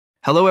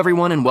Hello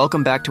everyone and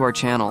welcome back to our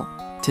channel.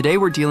 Today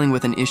we're dealing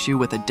with an issue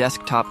with a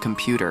desktop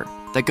computer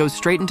that goes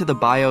straight into the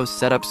BIOS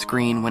setup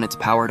screen when it's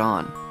powered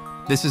on.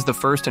 This is the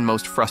first and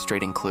most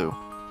frustrating clue.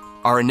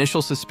 Our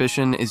initial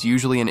suspicion is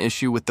usually an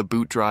issue with the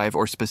boot drive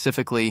or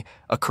specifically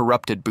a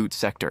corrupted boot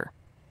sector.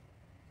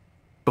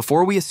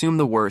 Before we assume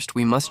the worst,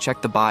 we must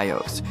check the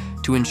BIOS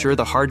to ensure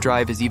the hard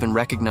drive is even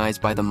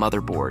recognized by the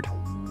motherboard.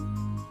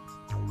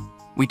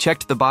 We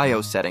checked the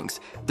BIOS settings.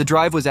 The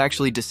drive was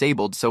actually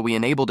disabled, so we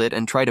enabled it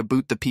and tried to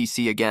boot the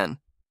PC again.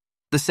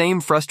 The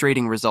same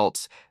frustrating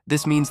results.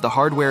 This means the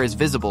hardware is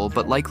visible,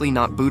 but likely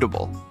not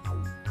bootable.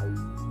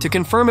 To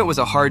confirm it was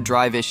a hard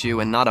drive issue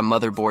and not a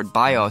motherboard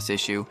BIOS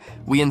issue,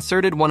 we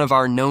inserted one of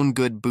our known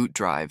good boot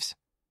drives.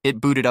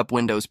 It booted up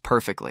Windows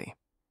perfectly.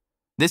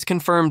 This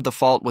confirmed the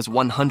fault was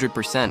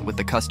 100% with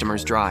the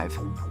customer's drive.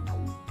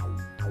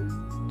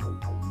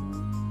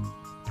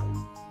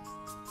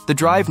 The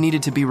drive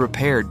needed to be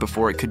repaired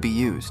before it could be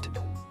used.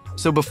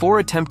 So before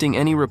attempting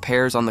any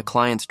repairs on the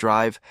client's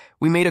drive,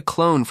 we made a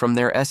clone from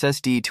their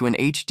SSD to an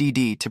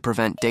HDD to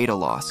prevent data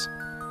loss.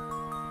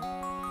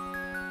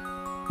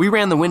 We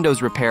ran the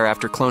Windows repair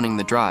after cloning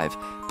the drive,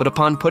 but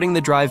upon putting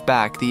the drive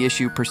back, the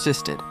issue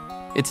persisted.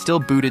 It still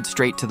booted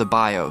straight to the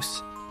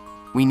BIOS.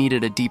 We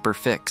needed a deeper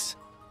fix.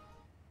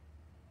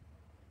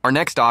 Our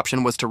next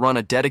option was to run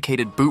a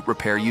dedicated boot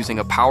repair using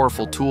a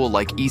powerful tool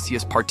like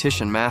EaseUS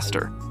Partition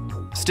Master.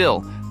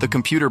 Still, the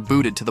computer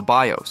booted to the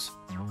BIOS.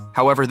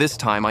 However, this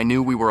time I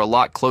knew we were a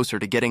lot closer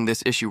to getting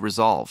this issue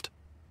resolved.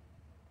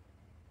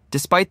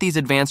 Despite these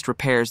advanced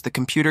repairs, the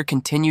computer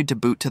continued to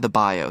boot to the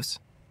BIOS.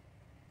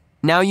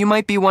 Now you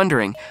might be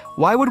wondering,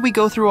 why would we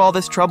go through all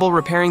this trouble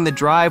repairing the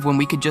drive when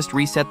we could just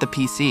reset the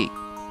PC?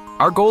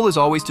 Our goal is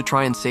always to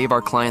try and save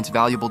our clients'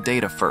 valuable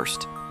data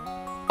first.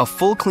 A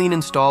full clean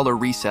install or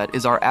reset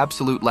is our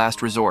absolute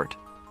last resort,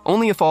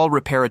 only if all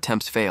repair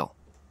attempts fail.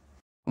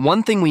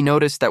 One thing we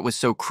noticed that was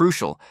so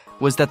crucial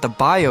was that the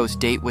BIOS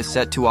date was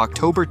set to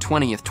October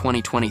 20th,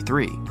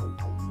 2023.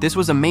 This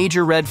was a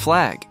major red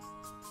flag.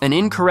 An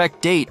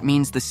incorrect date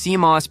means the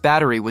CMOS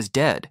battery was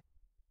dead.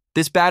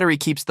 This battery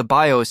keeps the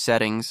BIOS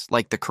settings,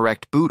 like the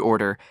correct boot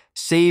order,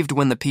 saved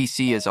when the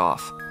PC is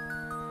off.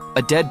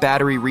 A dead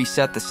battery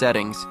reset the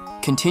settings,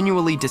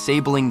 continually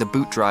disabling the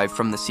boot drive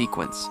from the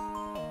sequence.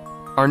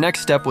 Our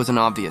next step was an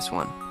obvious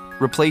one: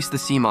 replace the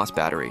CMOS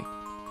battery.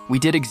 We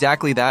did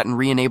exactly that and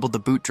re-enabled the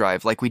boot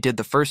drive like we did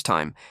the first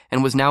time,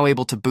 and was now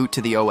able to boot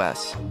to the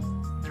OS.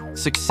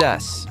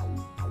 Success!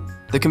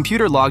 The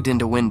computer logged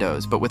into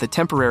Windows, but with a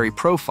temporary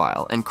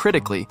profile, and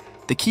critically,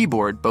 the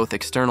keyboard, both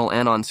external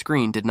and on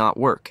screen, did not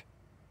work.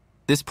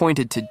 This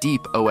pointed to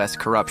deep OS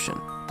corruption.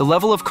 The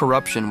level of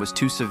corruption was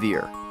too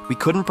severe. We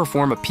couldn't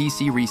perform a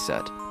PC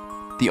reset.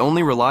 The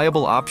only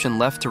reliable option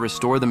left to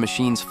restore the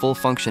machine's full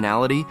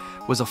functionality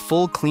was a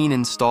full clean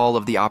install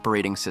of the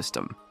operating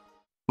system.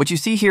 What you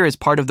see here is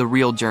part of the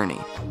real journey.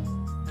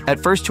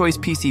 At First Choice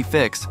PC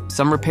Fix,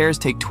 some repairs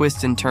take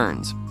twists and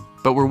turns,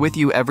 but we're with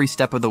you every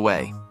step of the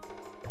way.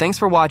 Thanks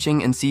for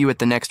watching and see you at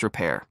the next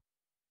repair.